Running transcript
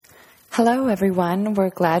Hello, everyone. We're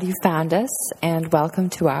glad you found us, and welcome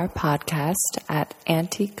to our podcast at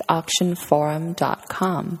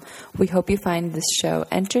antiqueauctionforum.com. We hope you find this show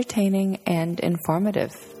entertaining and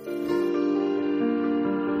informative.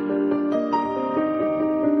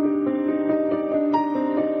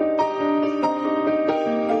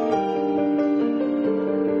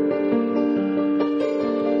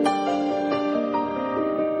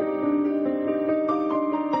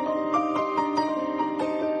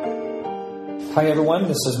 Hi everyone,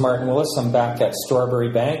 this is Martin Willis. I'm back at Strawberry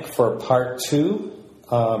Bank for part 2.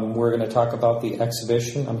 We're going to talk about the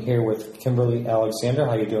exhibition. I'm here with Kimberly Alexander.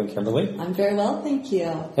 How are you doing, Kimberly? I'm very well, thank you.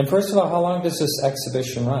 And first of all, how long does this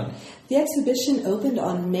exhibition run? The exhibition opened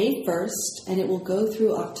on May 1st, and it will go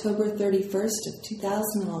through October 31st of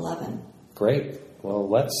 2011. Great. Well,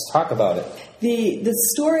 let's talk about it. The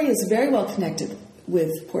story is very well connected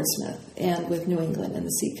with Portsmouth and with New England and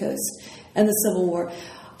the Seacoast and the Civil War.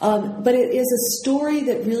 But it is a story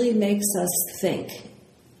that really makes us think.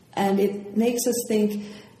 And it makes us think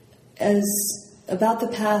about the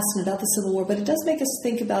past and about the Civil War, but it does make us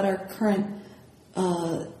think about our current,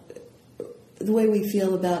 the way we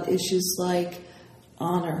feel about issues like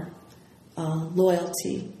honor,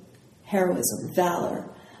 loyalty, heroism, valor,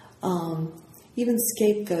 even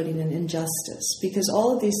scapegoating and injustice, because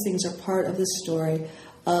all of these things are part of the story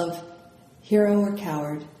of hero or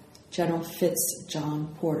coward, General Fitz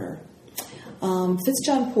John Porter. Fitz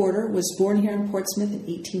John Porter was born here in Portsmouth in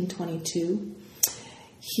 1822.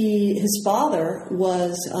 His father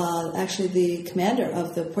was actually the commander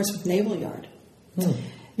of the Portsmouth Naval Yard.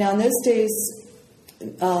 Now, in those days,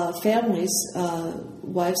 families,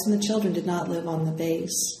 wives and the children, did not live on the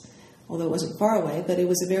base, although it wasn't far away, but it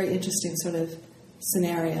was a very interesting sort of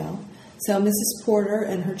scenario. So Mrs. Porter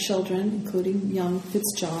and her children, including young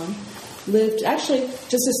Fitz John, lived actually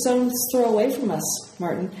just a stone's throw away from us,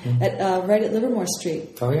 Martin, right at Livermore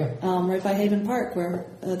Street. Oh, yeah. Right by Haven Park, where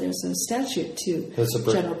there's a statue to There's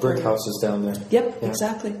a General brick Porter. houses down there. Yep, Yeah.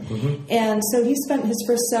 exactly. And so he spent his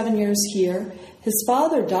first 7 years here. His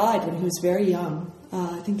father died when he was very young.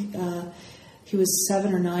 I think he was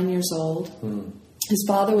 7 or 9 years old. His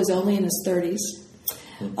father was only in his 30s.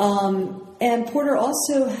 And Porter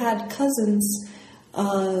also had cousins,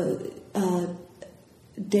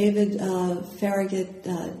 David Farragut.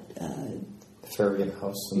 Farragut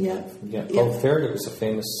House. Yeah. Oh, Farragut was a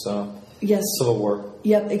famous Civil War.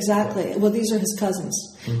 Yep, exactly. Well, these are his cousins.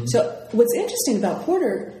 So what's interesting about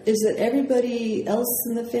Porter is that everybody else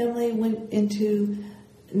in the family went into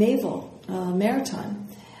naval, maritime.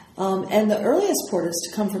 And the earliest Porters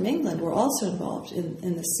to come from England were also involved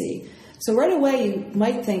in the sea. So right away you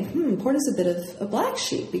might think, Porter's a bit of a black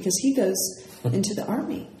sheep because he goes into the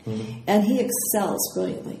army. And he excels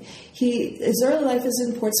brilliantly. His early life is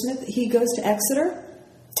in Portsmouth. He goes to Exeter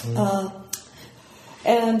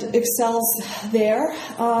and excels there.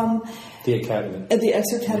 The Academy. At the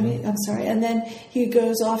Exeter Academy, I'm sorry. And then he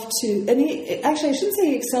goes off to... Actually, I shouldn't say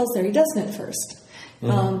he excels there. He doesn't at first.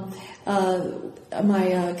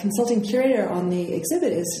 My consulting curator on the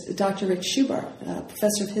exhibit is Dr. Rick Schubart,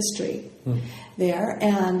 professor of history there,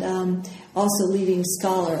 and also leading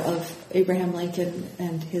scholar of Abraham Lincoln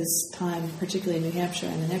and his time, particularly in New Hampshire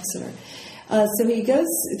and in Exeter. So he goes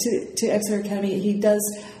to Exeter Academy. He does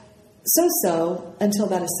so until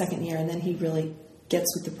about his second year, and then he really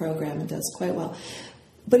gets with the program and does quite well.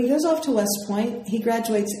 But he goes off to West Point. He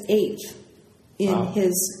graduates 8th in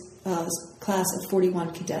his class of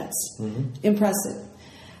 41 cadets. Impressive.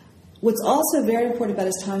 What's also very important about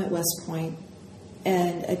his time at West Point,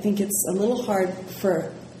 and I think it's a little hard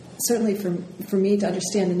certainly for me to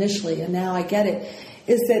understand initially, and now I get it,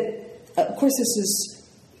 is that, of course, this is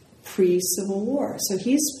pre-Civil War. So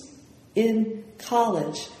he's in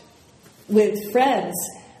college with friends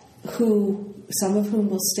some of whom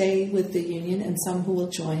will stay with the Union and some who will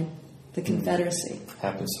join the Confederacy.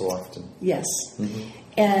 Happens so often. Yes.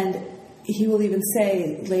 And he will even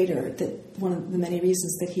say later that one of the many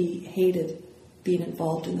reasons that he hated being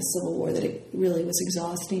involved in the Civil War, that it really was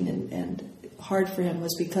exhausting and hard for him,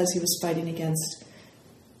 was because he was fighting against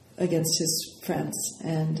his friends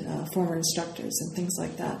and former instructors and things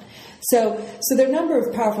like that. So there are a number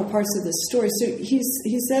of powerful parts of this story. So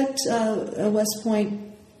he's at West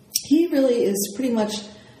Point. He really is pretty much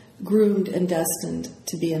groomed and destined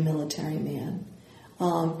to be a military man.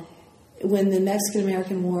 When the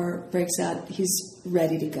Mexican-American War breaks out, he's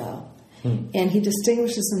ready to go. And he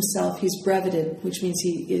distinguishes himself. He's breveted, which means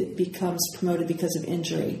he becomes promoted because of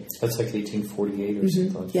injury. That's like 1848 or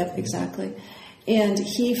something. Yep, exactly. And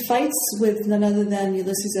he fights with none other than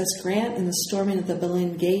Ulysses S. Grant in the storming of the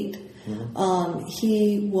Berlin Gate.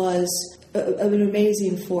 He was an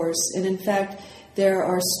amazing force. And in fact, there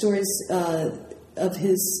are stories of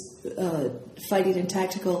his fighting and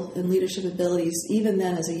tactical and leadership abilities, even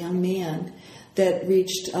then as a young man, that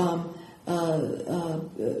reached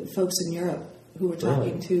folks in Europe who were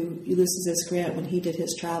talking to Ulysses S. Grant when he did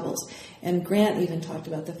his travels. And Grant even talked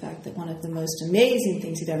about the fact that one of the most amazing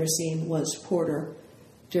things he'd ever seen was Porter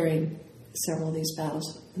during several of these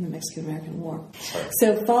battles in the Mexican-American War.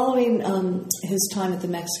 So following his time at the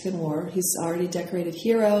Mexican War, he's already decorated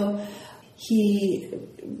hero. He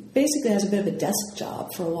basically has a bit of a desk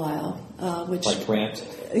job for a while, which like Grant,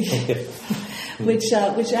 which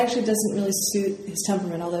actually doesn't really suit his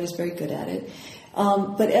temperament, although he's very good at it.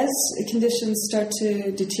 But as conditions start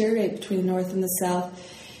to deteriorate between the North and the South,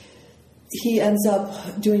 he ends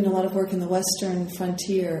up doing a lot of work in the Western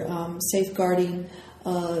frontier, safeguarding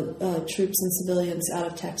troops and civilians out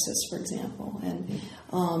of Texas, for example, and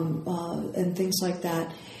things like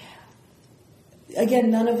that.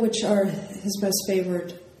 Again, none of which are his most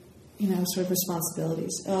favored, sort of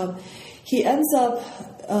responsibilities. He ends up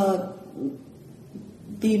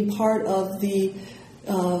being part of the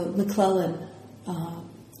McClellan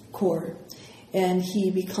Corps, and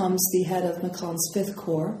he becomes the head of McClellan's 5th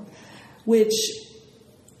Corps, which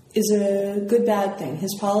is a good-bad thing.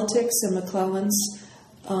 His politics and McClellan's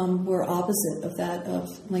were opposite of that of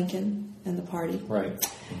Lincoln and the party. Right.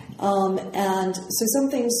 And so some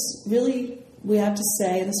things really we have to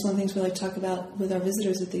say, and this is one of the things we like to talk about with our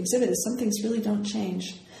visitors at the exhibit, is some things really don't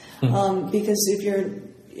change. Because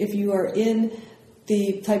if you are in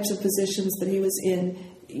the types of positions that he was in,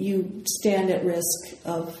 you stand at risk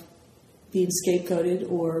of being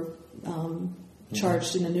scapegoated or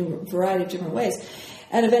charged in a variety of different ways.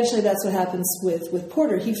 And eventually that's what happens with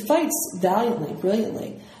Porter. He fights valiantly,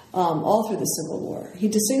 brilliantly, all through the Civil War. He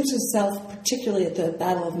distinguished himself particularly at the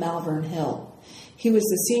Battle of Malvern Hill. He was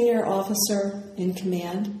the senior officer in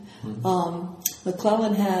command.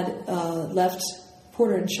 McClellan had left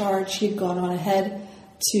Porter in charge. He had gone on ahead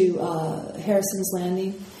to Harrison's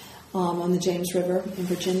Landing on the James River in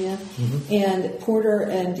Virginia. And Porter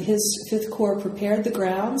and his 5th Corps prepared the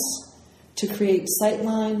grounds to create sight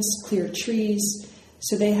lines, clear trees.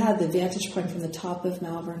 So they had the vantage point from the top of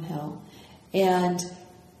Malvern Hill, and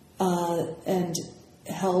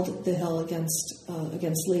held the hill against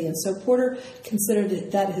Lee. And so Porter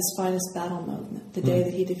considered that his finest battle moment, the day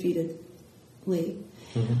that he defeated Lee.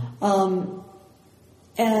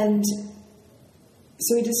 And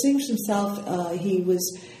so he distinguished himself. He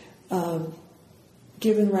was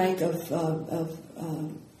given rank of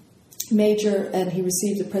major, and he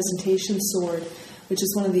received the Presentation Sword, which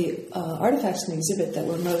is one of the artifacts in the exhibit that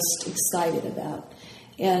we're most excited about.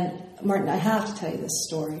 And Martin, I have to tell you this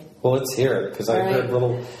story. Well, let's hear it, because I heard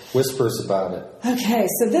little whispers about it. Okay,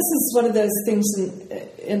 so this is one of those things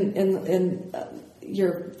in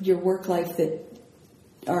your work life that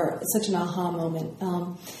are such an aha moment.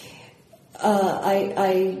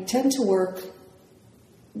 I tend to work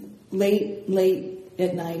late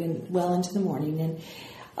at night and well into the morning, and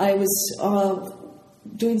I was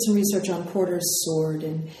doing some research on Porter's sword,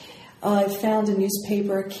 and I found a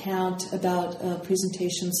newspaper account about a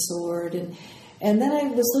Presentation Sword, and then I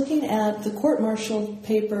was looking at the court-martial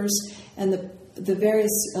papers and the various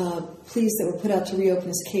pleas that were put out to reopen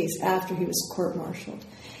his case after he was court-martialed.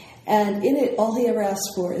 And in it, all he ever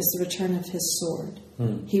asked for is the return of his sword.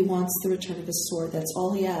 He wants the return of his sword. That's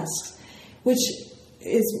all he asks, which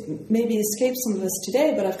is maybe escapes some of us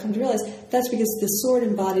today, but I've come to realize that's because the sword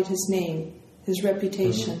embodied his name, his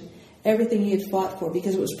reputation, everything he had fought for,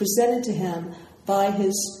 because it was presented to him by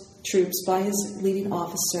his troops, by his leading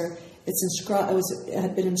officer. It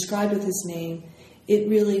had been inscribed with his name. It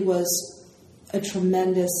really was a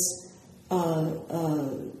tremendous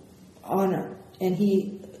honor, and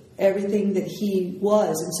everything that he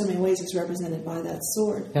was, in so many ways, is represented by that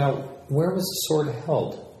sword. Now, where was the sword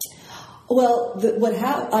held? Well,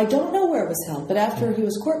 I don't know where it was held, but after he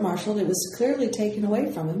was court-martialed, it was clearly taken away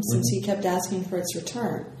from him since he kept asking for its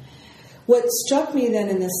return. What struck me then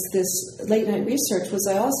in this late-night research was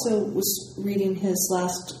I also was reading his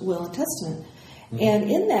last will and testament, and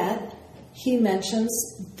in that he mentions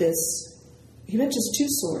this. He mentions 2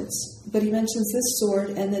 swords, but he mentions this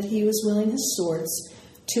sword, and that he was willing his swords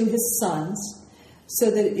to his sons, so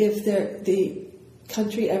that if the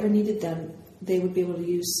country ever needed them, they would be able to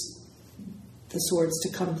use the swords to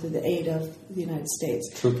come to the aid of the United States.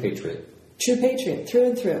 True patriot. True patriot, through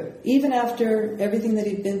and through. Even after everything that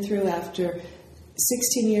he'd been through, after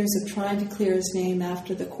 16 years of trying to clear his name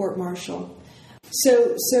after the court-martial.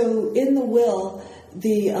 So in the will,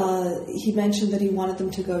 he mentioned that he wanted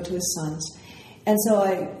them to go to his sons. And so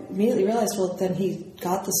I immediately realized, well, then he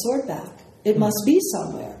got the sword back. It must be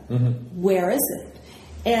somewhere. Where is it?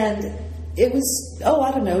 And it was, 2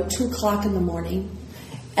 o'clock in the morning.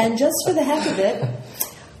 And just for the heck of it,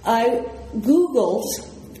 I Googled,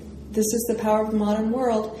 this is the power of the modern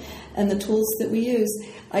world and the tools that we use,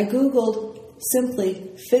 I Googled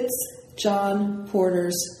simply Fitz-John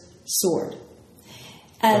Porter's sword.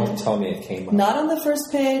 And don't tell me it came up. Not on the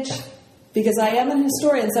first page, because I am an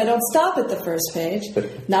historian, so I don't stop at the first page.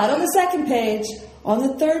 Not on the second page. On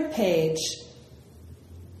the third page,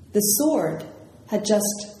 the sword had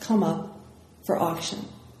just come up for auction.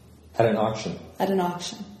 At an auction? At an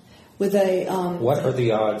auction. With a... what are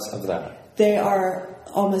the odds of that? They are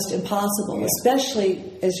almost impossible,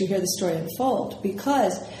 especially as you hear the story unfold,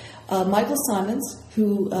 because Michael Simons,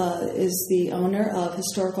 who is the owner of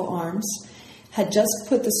Historical Arms, had just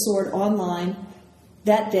put the sword online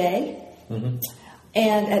that day, and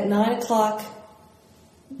at 9 o'clock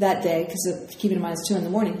that day, because keeping in mind it's 2 in the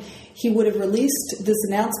morning, he would have released this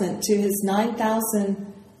announcement to his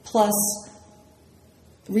 9,000 plus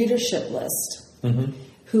readership list,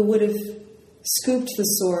 who would have scooped the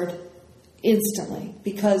sword instantly,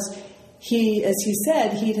 because he, as he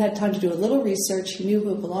said, he'd had time to do a little research, he knew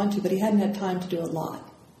who it belonged to, but he hadn't had time to do a lot.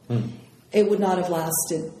 It would not have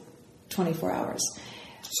lasted 24 hours.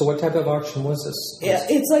 So what type of auction was this? Yeah,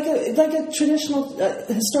 it's like a traditional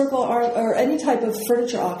historical art or any type of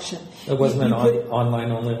furniture auction. It wasn't an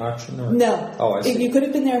online-only auction? Or? No. Oh, I see. You could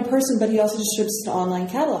have been there in person, but he also distributes an online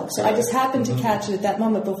catalog. So I just happened to catch it at that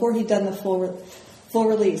moment before he'd done the full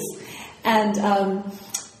release. And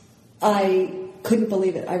I couldn't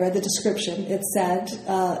believe it. I read the description. It said,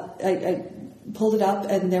 I pulled it up,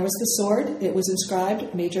 and there was the sword. It was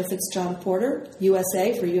inscribed, Major Fitz-John Porter,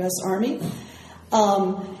 USA, for U.S. Army.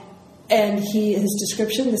 And his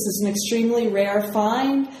description, this is an extremely rare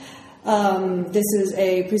find. This is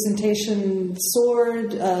a presentation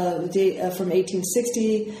sword from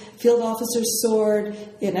 1860, field officer's sword,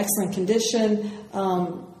 in excellent condition.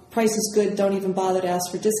 Price is good, don't even bother to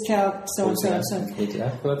ask for discount, so on, so on, so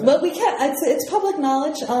on. Well, we can't. It's public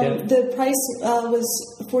knowledge. The price was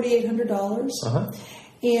 $4,800.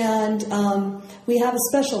 And we have a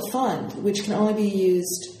special fund, which can only be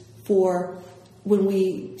used for when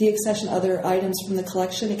we deaccession other items from the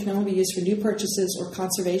collection. It can only be used for new purchases or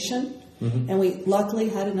conservation. And we luckily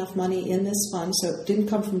had enough money in this fund, so it didn't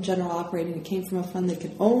come from general operating. It came from a fund that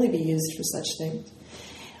could only be used for such things.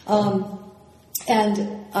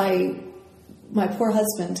 And my poor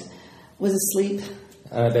husband was asleep.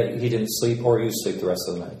 I bet he didn't sleep, or you sleep the rest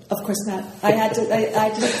of the night. Of course not. I had to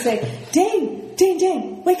say,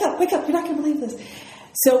 Dane, wake up, you're not going to believe this.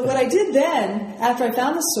 So what I did then, after I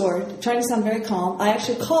found the sword, trying to sound very calm, I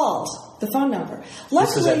actually called the phone number.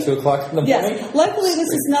 Luckily, this is at 2 o'clock in the morning? Yes. Luckily, this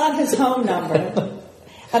is not his home number.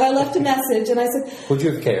 And I left a message, and I said... Would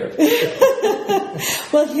you have cared?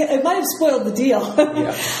 Well, it might have spoiled the deal.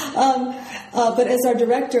 But as our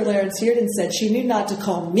director, Larence Yeardon, said, she knew not to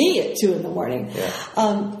call me at 2 in the morning.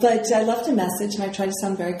 But I left a message, and I tried to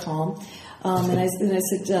sound very calm. And I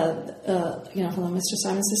said, hello, Mr.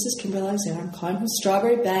 Simons, this is Kimberly Alexander. I'm calling from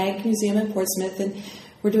Strawberry Bank Museum in Portsmouth, and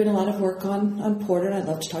we're doing a lot of work on Porter, and I'd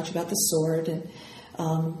love to talk to you about the sword, and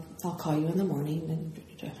I'll call you in the morning, and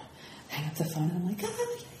hang up the phone, and I'm like,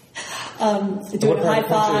 doing high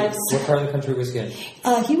fives. What part of the country was he in?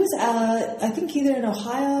 He was, I think, either in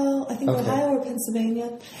Ohio, Ohio or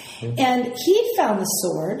Pennsylvania, and he found the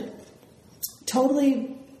sword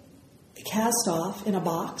totally cast off in a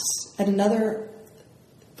box at another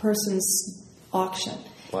person's auction.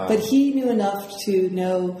 Wow. But he knew enough to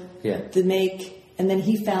know the make, and then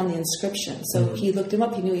he found the inscription. So he looked him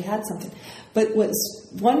up. He knew he had something. But what's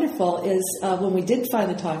wonderful is when we did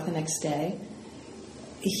finally talk the next day,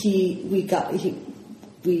 we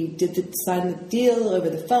signed the deal over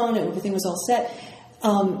the phone, and everything was all set.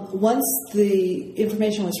 Once the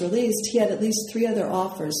information was released, he had at least 3 other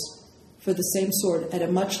offers for the same sword at a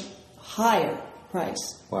much higher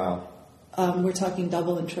price. Wow. We're talking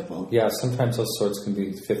double and triple. Yeah, sometimes those swords can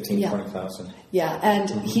be $15,000, $20,000. Yeah, and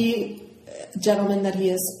he, gentleman that he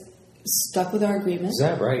is, stuck with our agreement. Is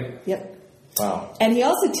that right? Yep. Wow. And he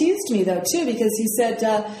also teased me, though, too, because he said,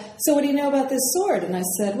 so what do you know about this sword? And I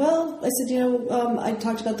said, I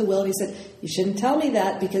talked about the will. And he said, you shouldn't tell me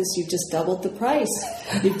that because you've just doubled the price.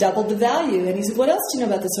 You've doubled the value. And he said, what else do you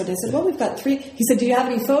know about this sword? And I said, well, we've got 3. He said, do you have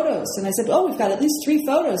any photos? And I said, we've got at least 3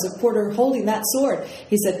 photos of Porter holding that sword.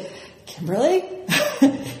 He said, Kimberly?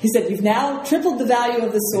 He said, you've now tripled the value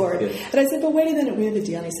of the sword. And I said, but wait a minute, we have a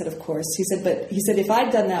deal. And he said, of course. He said, if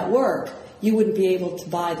I'd done that work, you wouldn't be able to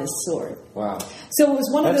buy this sword. Wow. So it was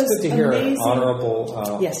one of those amazing... That's good to amazing... hear,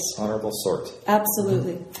 honorable sort.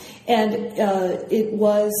 Absolutely. And it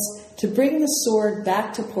was to bring the sword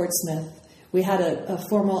back to Portsmouth. We had a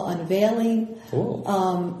formal unveiling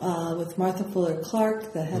with Martha Fuller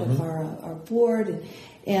Clark, the head of our board,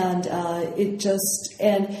 and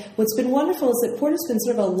what's been wonderful is that Porter's been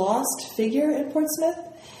sort of a lost figure in Portsmouth,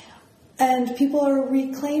 and people are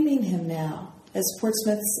reclaiming him now as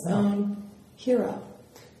Portsmouth's own hero.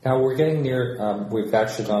 Now we're getting near, we've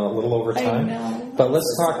actually gone a little over time. I know. But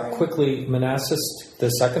let's talk quickly, Manassas, the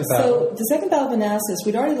second battle. So the second battle of Manassas,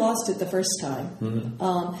 we'd already lost it the first time.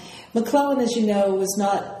 McClellan, as you know, was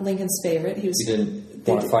not Lincoln's favorite. He didn't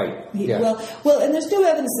want to fight. Well, and there's no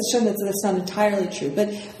evidence that's shown that's not entirely true.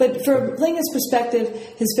 But from Lincoln's perspective,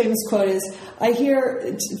 his famous quote is, I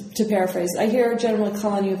hear, to paraphrase, I hear, General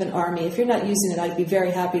McClellan, you have an army. If you're not using it, I'd be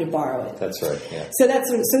very happy to borrow it. That's right, yeah. So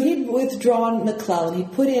he'd withdrawn McClellan. He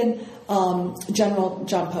put in General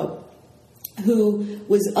John Pope, who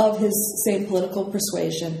was of his same political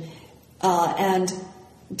persuasion and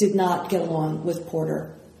did not get along with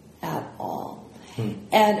Porter at all.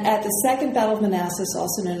 And at the Second Battle of Manassas,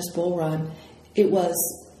 also known as Bull Run, it was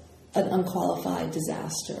an unqualified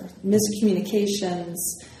disaster. Miscommunications,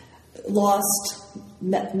 lost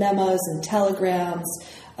memos and telegrams,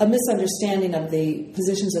 a misunderstanding of the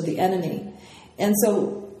positions of the enemy. And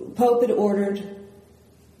so Pope had ordered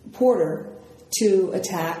Porter to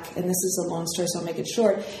attack, and this is a long story, so I'll make it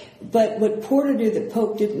short. But what Porter knew that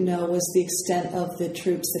Pope didn't know was the extent of the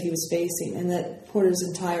troops that he was facing, and that Porter's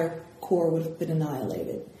entire corps would have been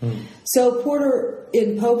annihilated. So Porter,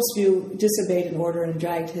 in Pope's view, disobeyed an order and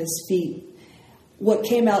dragged his feet. What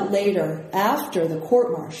came out later, after the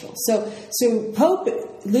court-martial. So Pope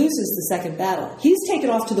loses the second battle. He's taken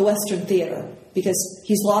off to the Western Theater because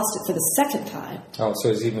he's lost it for the second time. Oh, so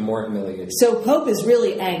he's even more humiliated. So Pope is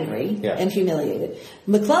really angry and humiliated.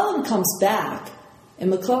 McClellan comes back, and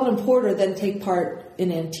McClellan and Porter then take part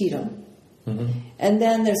in Antietam. And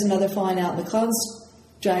then there's another falling out. McClellan's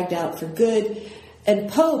dragged out for good. And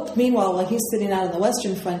Pope, meanwhile, while he's sitting out on the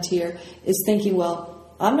western frontier, is thinking,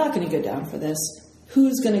 well, I'm not going to go down for this.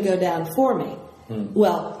 Who's going to go down for me?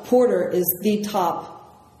 Well, Porter is the top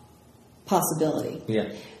possibility.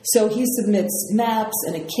 So he submits maps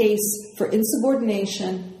and a case for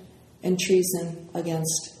insubordination and treason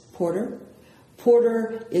against Porter.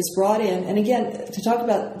 Porter is brought in, and again, to talk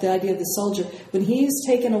about the idea of the soldier, when he's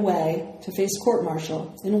taken away to face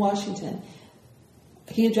court-martial in Washington,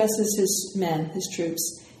 he addresses his men, his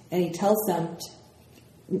troops, and he tells them,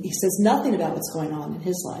 he says nothing about what's going on in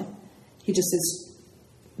his life. He just says,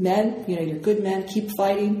 men, you're good men, keep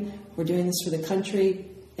fighting, we're doing this for the country,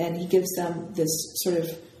 and he gives them this sort of,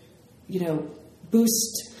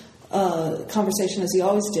 boost conversation as he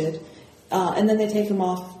always did, and then they take him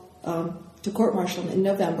off to court-martial in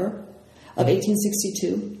November of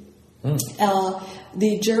 1862.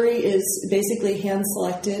 The jury is basically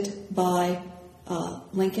hand-selected by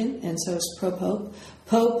Lincoln, and so is pro-Pope.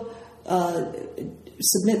 Pope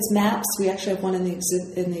submits maps. We actually have one in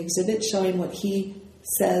the exhibit showing what he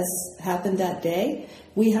says happened that day.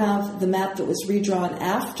 We have the map that was redrawn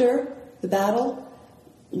after the battle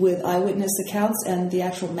with eyewitness accounts and the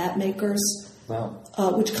actual map makers,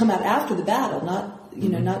 which come out after the battle,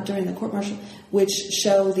 not during the court-martial, which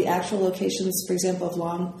show the actual locations, for example, of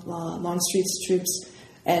Longstreet's troops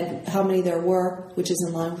and how many there were, which is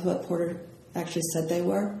in line with what Porter actually said they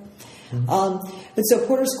were. But so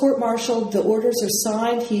Porter's court-martialed, the orders are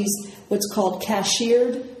signed, he's what's called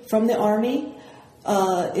cashiered from the Army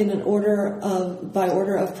in an by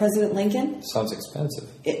order of President Lincoln. Sounds expensive.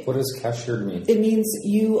 What does cashiered mean? It means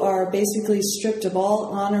you are basically stripped of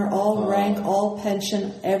all honor, all rank, all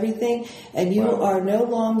pension, everything, and you are no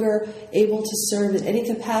longer able to serve in any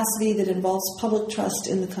capacity that involves public trust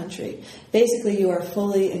in the country. Basically, you are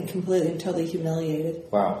fully and completely and totally humiliated.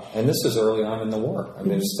 Wow. And this is early on in the war. I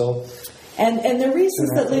mean, it's still... And the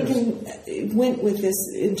reasons that Lincoln went with this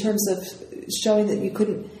in terms of showing that you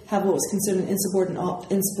couldn't have what was considered an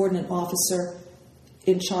insubordinate officer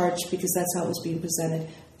in charge, because that's how it was being presented.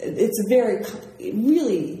 It's a very,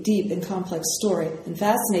 really deep and complex story, and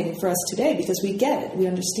fascinating for us today because we get it, we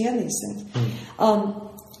understand these things.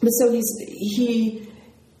 But so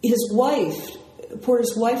his wife,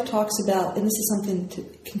 Porter's wife, talks about, and this is something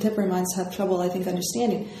contemporary minds have trouble, I think,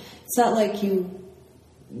 understanding. It's not like you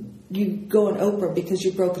go on Oprah because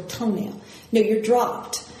you broke a toenail. No, you're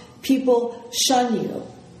dropped. People shun you.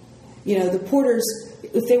 The Porters,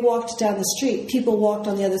 if they walked down the street, people walked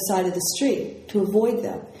on the other side of the street to avoid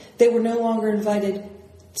them. They were no longer invited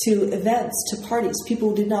to events, to parties.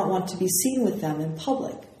 People did not want to be seen with them in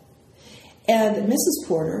public. And Mrs.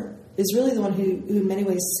 Porter is really the one who in many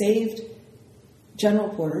ways saved General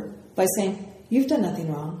Porter by saying, you've done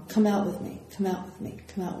nothing wrong. Come out with me. Come out with me.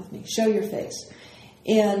 Come out with me. Show your face.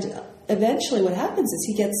 And eventually what happens is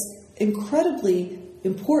he gets incredibly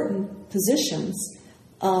important positions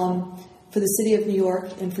for the city of New York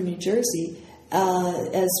and for New Jersey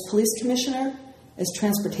as police commissioner, as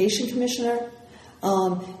transportation commissioner,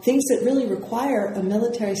 things that really require a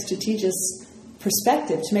military strategist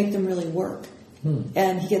perspective to make them really work.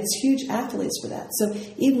 And he gets huge accolades for that. So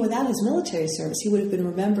even without his military service, he would have been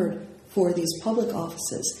remembered for these public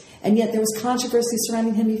offices. And yet there was controversy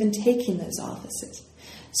surrounding him even taking those offices.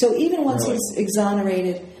 So even once he's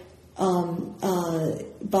exonerated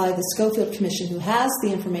by the Schofield Commission, who has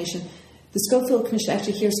the information, the Schofield Commission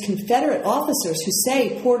actually hears Confederate officers who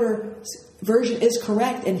say Porter's version is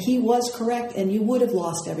correct, and he was correct, and you would have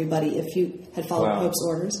lost everybody if you had followed Pope's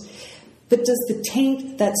orders. But does the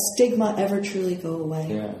taint, that stigma, ever truly go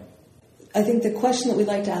away? Yeah. I think the question that we'd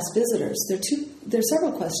like to ask visitors, there are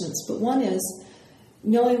several questions, but one is,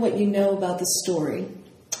 knowing what you know about the story,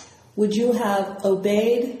 would you have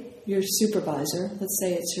obeyed your supervisor? Let's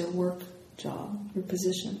say it's your work job, your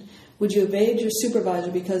position. Would you obey your supervisor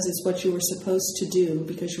because it's what you were supposed to do,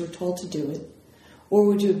 because you were told to do it? Or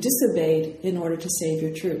would you have disobeyed in order to save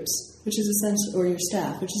your troops, which is essentially, or your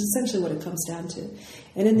staff, which is essentially what it comes down to?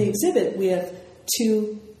 And in the exhibit, we have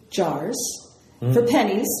 2 jars for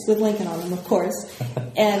pennies with Lincoln on them, of course,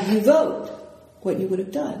 and you vote what you would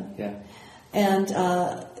have done. Yeah. And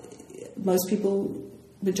most people,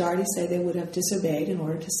 majority, say they would have disobeyed in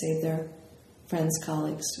order to save their friends,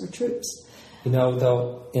 colleagues, or troops. You know,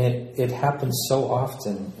 though, it happens so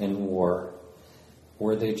often in war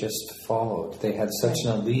where they just followed. They had such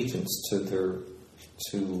an allegiance to their,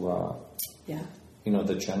 the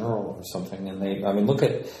general or something. And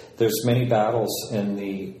there's many battles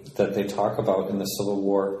that they talk about in the Civil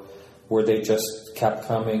War where they just kept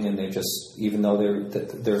coming, and they just, even though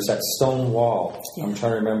there's that stone wall, I'm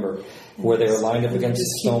trying to remember, where they were lined up against the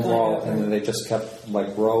stone wall, and then they just kept,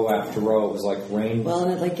 like, row after row. It was like rain. Well,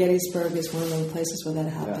 and like Gettysburg is one of the places where that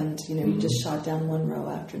happened. Yeah. You just shot down one row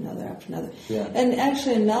after another. Yeah. And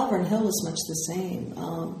actually in Malvern Hill was much the same.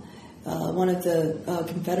 One of the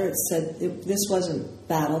Confederates said this wasn't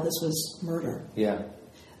battle, this was murder. Yeah.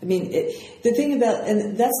 I mean, the thing about,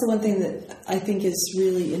 and that's the one thing that I think is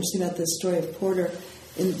really interesting about the story of Porter,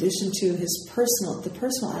 in addition to the personal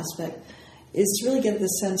aspect, is to really get the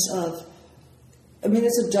sense of, I mean,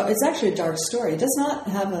 it's actually a dark story. It does not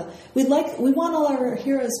have we want all our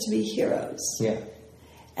heroes to be heroes. Yeah.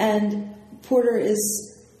 And Porter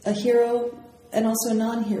is a hero and also a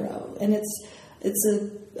non-hero. And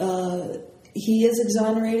he is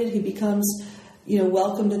exonerated. He becomes,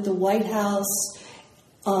 welcomed at the White House,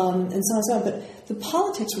 and so on and so on. But the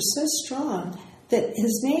politics were so strong that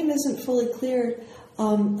his name isn't fully cleared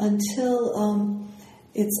until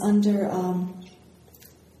it's under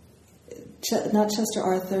not Chester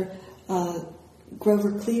Arthur,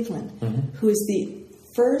 Grover Cleveland, who is the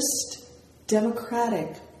first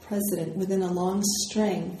Democratic president within a long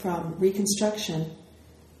string from Reconstruction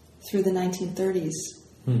through the 1930s.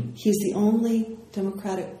 He's the only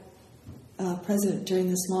Democratic president during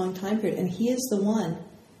this long time period, and he is the one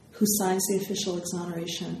who signs the official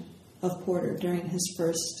exoneration of Porter during his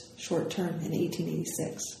first short term in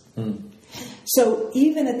 1886. So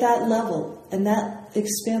even at that level and that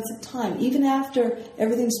expanse of time, even after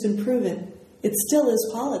everything's been proven, it still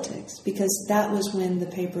is politics, because that was when the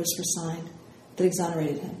papers were signed that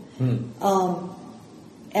exonerated him.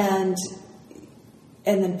 And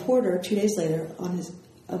then Porter, 2 days later,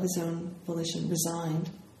 of his own volition, resigned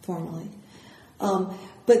formally.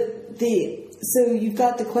 So you've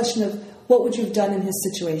got the question of what would you have done in his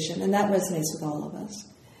situation, and that resonates with all of us.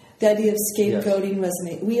 The idea of scapegoating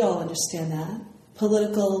resonates. We all understand that.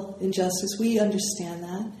 Political injustice, we understand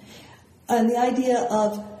that. And the idea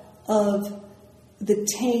of the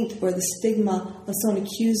taint or the stigma of someone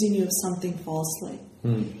accusing you of something falsely.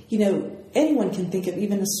 Anyone can think of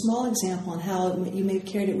even a small example on how you may have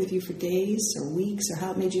carried it with you for days or weeks, or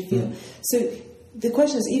how it made you feel. So the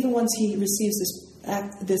question is, even once he receives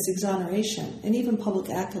this exoneration and even public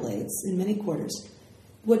accolades in many quarters,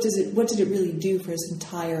 what did it really do for his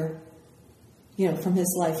entire, from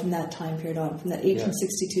his life, from that time period on, from that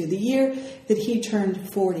 1862, the year that he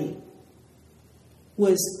turned 40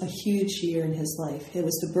 was a huge year in his life. It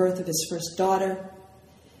was the birth of his first daughter.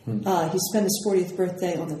 He spent his 40th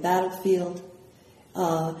birthday on the battlefield.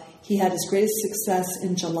 He had his greatest success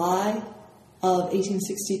in July of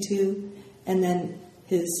 1862, and then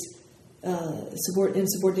his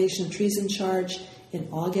insubordination and treason charge in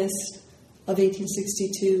August of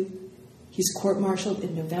 1862. He's court-martialed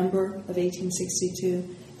in November of 1862,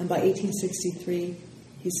 and by 1863,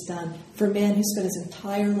 he's done for a man who spent his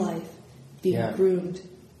entire life being groomed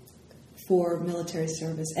for military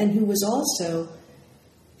service, and who was also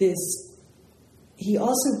he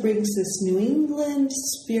also brings this New England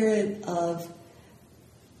spirit of,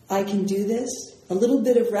 I can do this, a little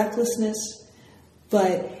bit of recklessness,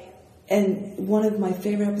 and one of my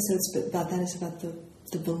favorite episodes about that is about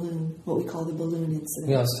the balloon, what we call the balloon incident.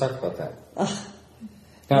 Yeah, let's talk about that.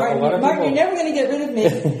 Now, Martin, you're never going to get rid of me.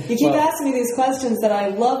 You keep asking me these questions that I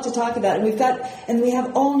love to talk about, and we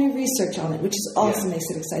have all new research on it, which is awesome, makes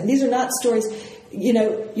it exciting. These are not stories,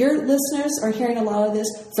 your listeners are hearing a lot of this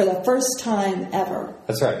for the first time ever.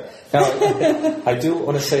 That's right. Now, I do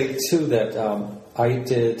want to say, too, that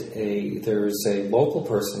there's a local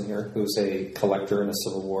person here who's a collector and a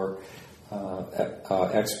Civil War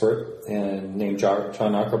expert, and named John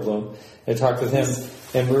Ackerblum. I talked with him,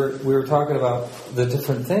 and we were talking about the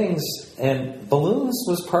different things, and balloons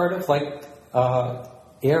was part of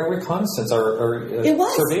air reconnaissance or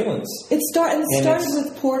surveillance. It started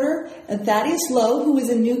with Porter and Thaddeus Lowe, who was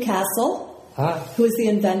in Newcastle, who was the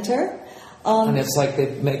inventor. And it's like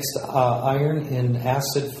it makes iron in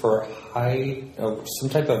acid for some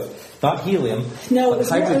type of, not helium, but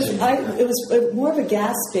hydrogen. It was more of a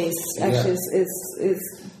gas base, actually,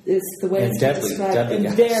 is the way it's described. Deadly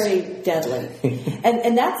gas. Very deadly.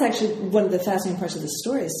 and that's actually one of the fascinating parts of the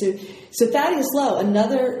story. So Thaddeus Lowe,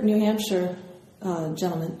 another New Hampshire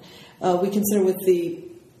gentleman, we consider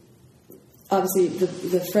obviously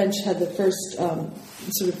the French had the first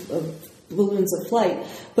sort of balloons of flight,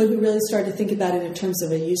 but who really started to think about it in terms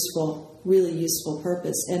of a really useful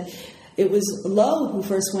purpose. And it was Lowe who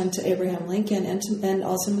first went to Abraham Lincoln and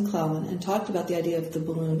also McClellan and talked about the idea of the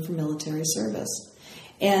balloon for military service.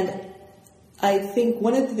 And I think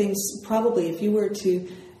one of the things, probably,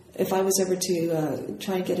 if I was ever to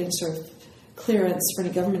try and get any sort of clearance for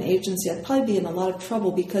any government agency, I'd probably be in a lot of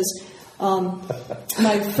trouble, because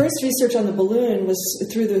my first research on the balloon was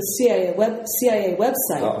through the CIA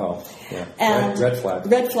website. Uh-oh. Yeah. And red flag.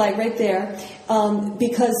 Red flag right there.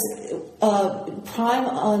 Because prime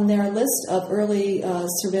on their list of early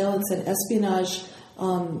surveillance and espionage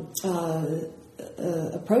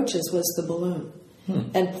approaches was the balloon.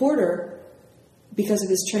 And Porter, because of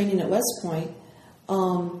his training at West Point,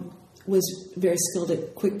 was very skilled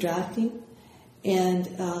at quick drafting, and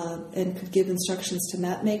could give instructions to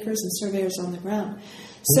map makers and surveyors on the ground.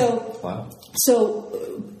 So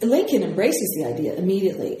Lincoln embraces the idea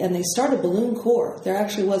immediately, and they start a balloon corps. There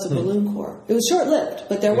actually was a balloon corps. It was short-lived,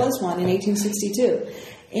 but there was one in 1862.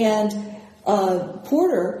 And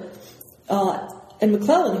Porter and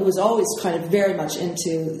McClellan, who was always kind of very much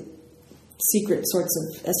into secret sorts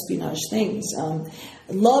of espionage things,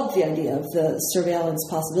 loved the idea of the surveillance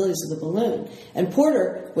possibilities of the balloon. And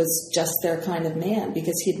Porter was just their kind of man,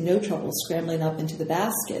 because he had no trouble scrambling up into the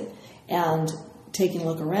basket and taking a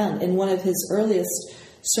look around. And one of his earliest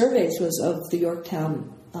surveys was of the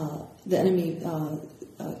Yorktown, the enemy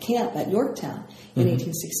camp at Yorktown in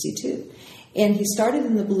 1862. And he started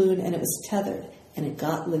in the balloon, and it was tethered, and it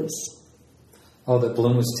got loose. Oh, the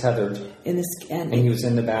balloon was tethered, and he was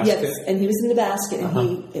in the basket. Yes, and he was in the basket,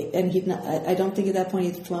 and he'd not, I don't think at that point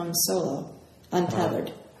he'd flown solo,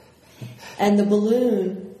 untethered. And the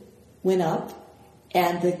balloon went up,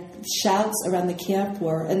 and the shouts around the camp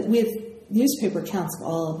were, and we have newspaper accounts of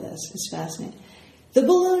all of this. It's fascinating. The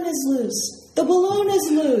balloon is loose. The balloon is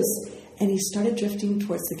loose. And he started drifting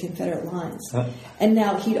towards the Confederate lines. And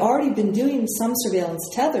now he'd already been doing some surveillance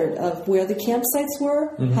tethered of where the campsites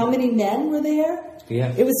were, how many men were there.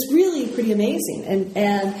 Yeah. It was really pretty amazing.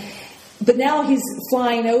 But now he's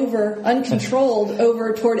flying over, uncontrolled,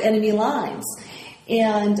 over toward enemy lines.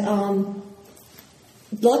 And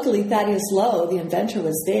luckily Thaddeus Lowe, the inventor,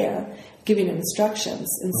 was there, giving him instructions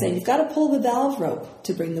and saying, you've got to pull the valve rope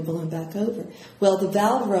to bring the balloon back over. Well, the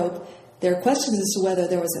valve rope, there are questions as to whether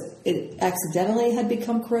it accidentally had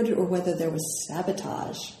become corroded or whether there was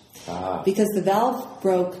sabotage. Because the valve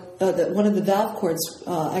broke, one of the valve cords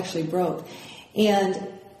actually broke, and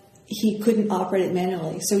he couldn't operate it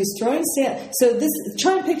manually. So he's throwing sand. So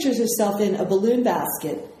try and picture yourself in a balloon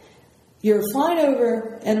basket. You're flying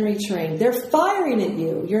over enemy terrain. They're firing at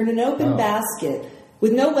you. You're in an open basket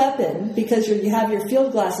with no weapon, because you have your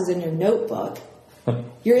field glasses in your notebook.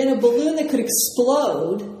 You're in a balloon that could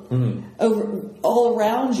explode over all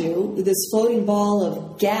around you with this floating ball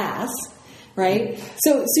of gas, right?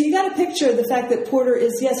 So you got to picture the fact that Porter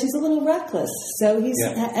is, he's a little reckless. So he's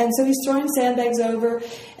throwing sandbags over,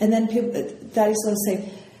 and then Thaddeus Lowe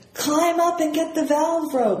saying, climb up and get the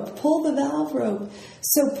valve rope, pull the valve rope.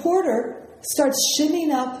 So Porter starts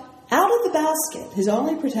shimmying up out of the basket, his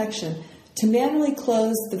only protection, to manually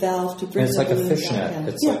close the valve to bring it's the like a balloon fishnet. down.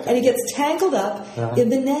 It's Yeah, like and he gets tangled up Uh-huh. in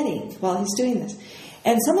the netting while he's doing this.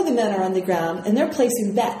 And some of the men are on the ground, and they're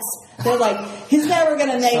placing bets. They're like, he's never going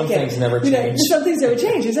to make Some it. things never You know, change. some things never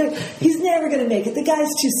change. He's like, he's never going to make it. The guy's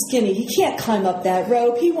too skinny. He can't climb up that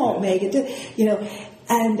rope. He won't make it. You know,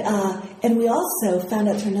 and we also found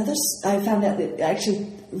out through another. I found out that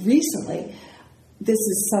actually recently, this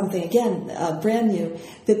is something again brand new,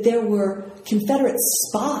 that there were Confederate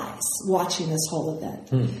spies watching this whole event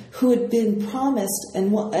who had been promised,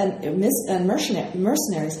 and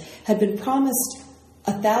mercenaries had been promised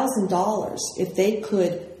 $1,000 if they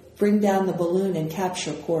could bring down the balloon and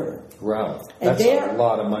capture Porter. Wow. And That's a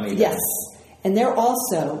lot of money. Yes. And they're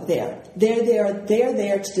also there. They're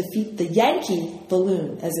there to defeat the Yankee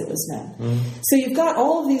balloon, as it was known. So you've got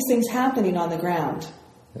all of these things happening on the ground.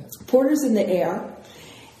 Porter's in the air.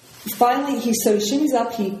 Finally, he shimmies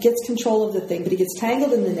up. He gets control of the thing, but he gets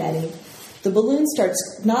tangled in the netting. The balloon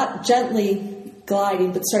starts not gently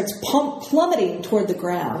gliding, but starts plummeting toward the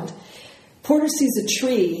ground. Porter sees a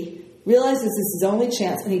tree, realizes this is his only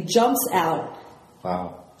chance, and he jumps out.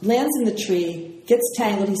 Wow. Lands in the tree, gets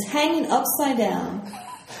tangled. He's hanging upside down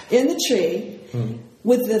in the tree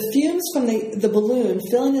with the fumes from the balloon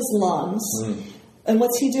filling his lungs. And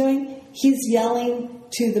what's he doing? He's yelling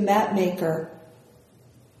to the map maker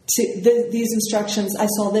these instructions. I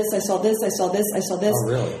saw this, I saw this, I saw this, I saw this. Oh,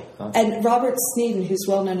 really? Huh. And Robert Sneeden, who's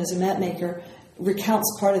well known as a map maker,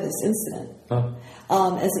 recounts part of this incident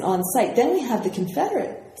as an on-site. Then we have the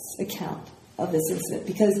Confederates' account of this incident,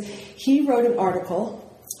 because he wrote an article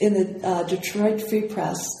in the Detroit Free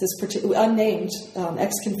Press, this unnamed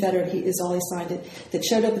ex-Confederate, is all he signed it, that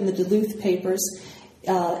showed up in the Duluth papers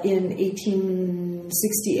in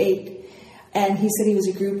 1868. And he said he was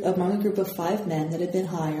among a group of 5 men that had been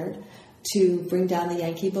hired to bring down the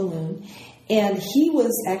Yankee balloon. And he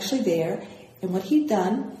was actually there, and what he'd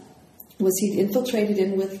done was he'd infiltrated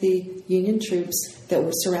in with the Union troops that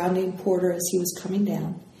were surrounding Porter as he was coming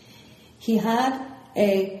down. He had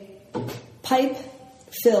a pipe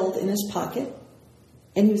filled in his pocket,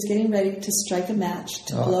 and he was getting ready to strike a match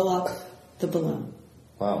to blow up the balloon.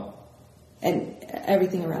 Wow. And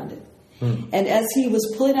everything around it. And as he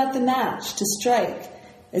was pulling out the match to strike,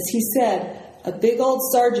 as he said, a big old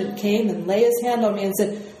sergeant came and laid his hand on me and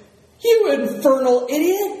said, "You infernal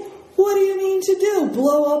idiot! What do you mean to do?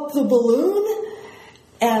 Blow up the balloon?"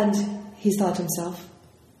 And he thought to himself,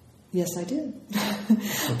 yes, I did.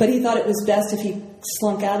 But he thought it was best if he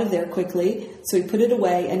slunk out of there quickly, so he put it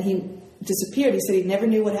away and he disappeared. He said he never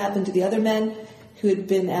knew what happened to the other men who had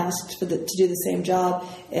been asked to do the same job,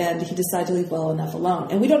 and he decided to leave well enough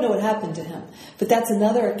alone. And we don't know what happened to him. But that's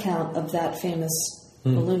another account of that famous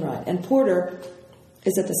balloon ride. And Porter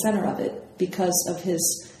is at the center of it because of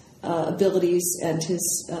his abilities and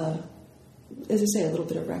his, as I say, a little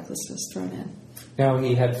bit of recklessness thrown in. Now,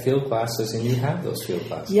 he had field glasses, and you have those field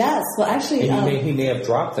glasses. Yes. Well, actually... And he may have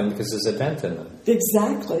dropped them because there's a dent in them.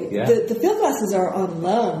 Exactly. Yeah. The field glasses are on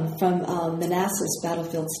loan from Manassas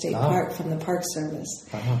Battlefield State Park, from the Park Service.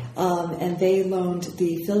 And they loaned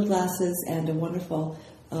the field glasses and a wonderful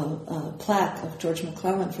plaque of George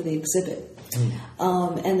McClellan for the exhibit.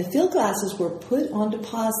 And the field glasses were put on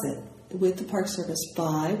deposit with the Park Service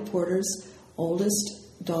by Porter's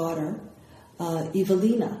oldest daughter,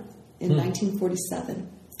 Evelina, in 1947.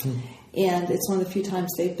 And it's one of the few times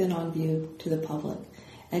they've been on view to the public.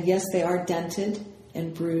 And yes, they are dented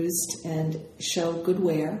and bruised and show good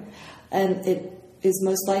wear. And it is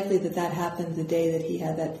most likely that happened the day that he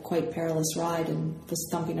had that quite perilous ride and was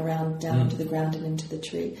thumping around down to the ground and into the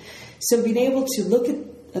tree. So being able to look at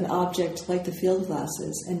an object like the field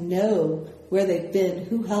glasses and know where they've been,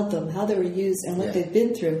 who held them, how they were used, and what they've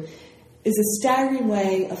been through is a staggering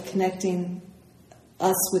way of connecting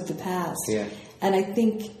us with the past. Yeah. And I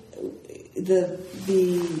think the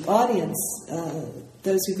audience,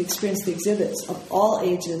 those who've experienced the exhibits of all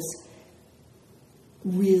ages,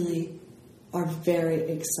 really are very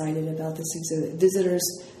excited about this exhibit.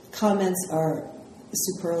 Visitors' comments are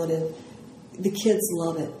superlative. The kids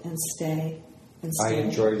love it and stay. I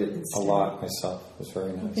enjoyed it a lot myself. It was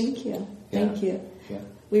very nice. Thank you. Yeah. Thank you. Yeah.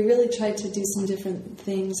 We really tried to do some different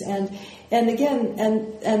things, and again,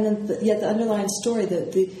 yet the underlying story,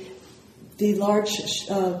 the large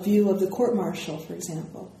view of the court-martial, for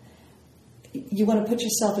example. You want to put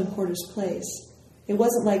yourself in Porter's place. It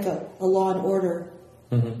wasn't like a law and order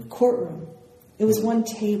courtroom. It was one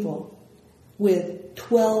table with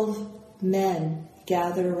 12 men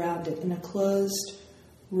gathered around it in a closed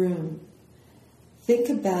room. Think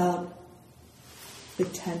about the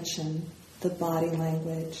tension, the body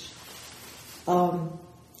language.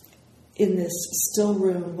 in this still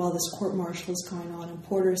room while this court-martial is going on, and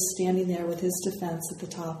Porter's standing there with his defense at the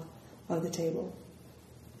top of the table.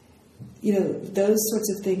 You know, those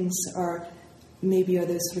sorts of things are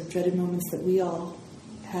those sort of dreaded moments that we all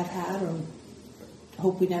have had or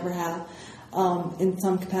hope we never have in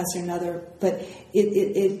some capacity or another. But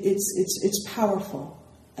it's powerful,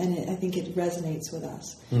 and I think it resonates with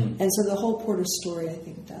us. And so the whole Porter story, I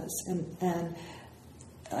think, does. And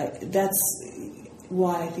that's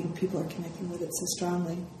why I think people are connecting with it so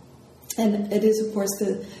strongly. And it is, of course,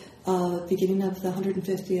 the beginning of the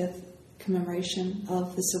 150th commemoration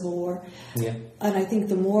of the Civil War. Yeah. And I think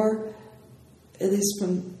the more, at least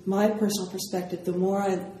from my personal perspective, the more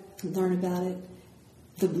I learn about it,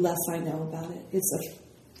 the less I know about it.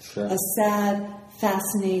 It's a sad,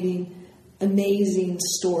 fascinating, amazing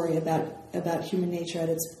story about human nature at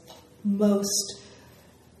its most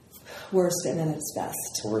worst and at its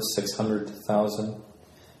best. Over 600,000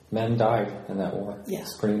 men died in that war. Yeah.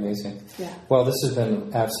 It's pretty amazing. Yeah. Well, this has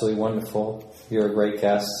been absolutely wonderful. You're a great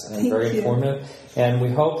guest and Thank very you. informative. And we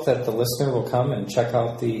hope that the listener will come and check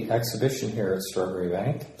out the exhibition here at Strawberry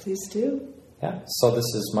Bank. Please do. Yeah. So this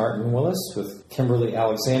is Martin Willis with Kimberly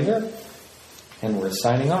Alexander, and we're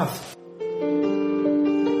signing off.